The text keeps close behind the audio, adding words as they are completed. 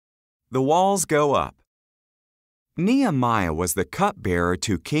The walls go up. Nehemiah was the cupbearer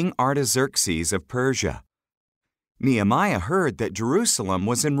to King Artaxerxes of Persia. Nehemiah heard that Jerusalem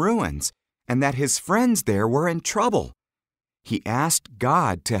was in ruins and that his friends there were in trouble. He asked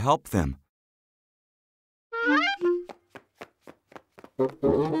God to help them.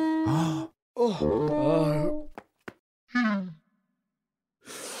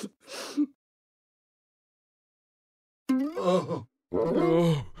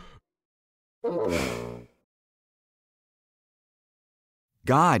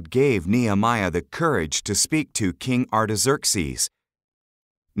 God gave Nehemiah the courage to speak to King Artaxerxes.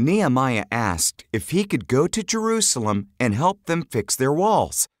 Nehemiah asked if he could go to Jerusalem and help them fix their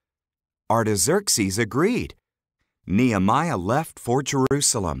walls. Artaxerxes agreed. Nehemiah left for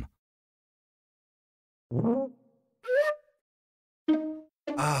Jerusalem.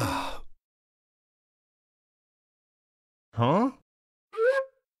 Huh?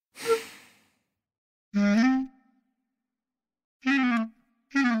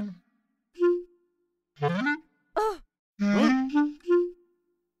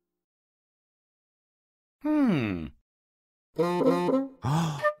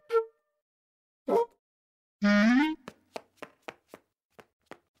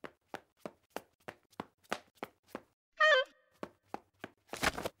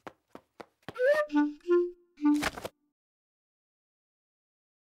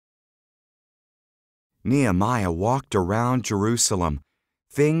 Nehemiah walked around Jerusalem.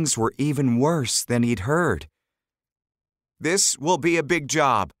 Things were even worse than he'd heard. "This will be a big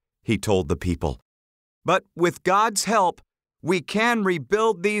job," he told the people. "But with God's help, we can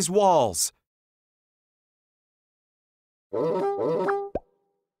rebuild these walls."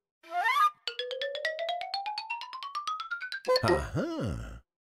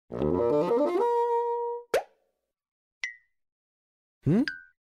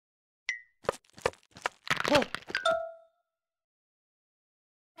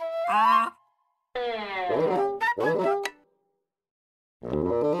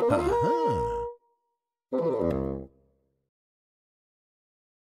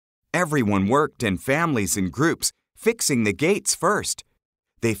 Everyone worked in families and groups, fixing the gates first.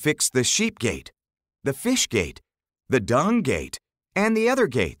 They fixed the sheep gate, the fish gate, the dung gate, and the other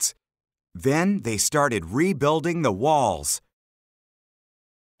gates. Then they started rebuilding the walls.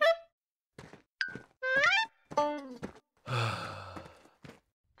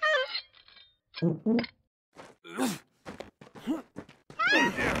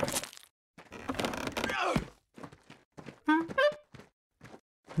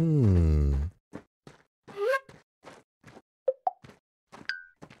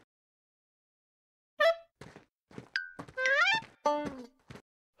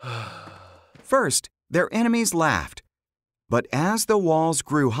 First, their enemies laughed. But as the walls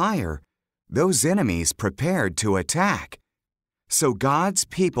grew higher, those enemies prepared to attack. So God's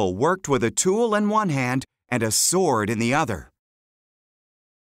people worked with a tool in one hand and a sword in the other.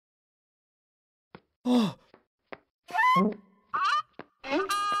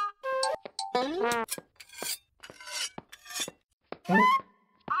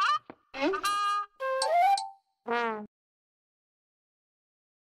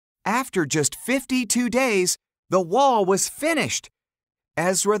 After just 52 days, the wall was finished.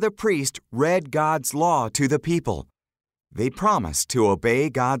 Ezra the priest read God's law to the people. They promised to obey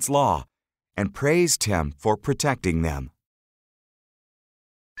God's law and praised Him for protecting them.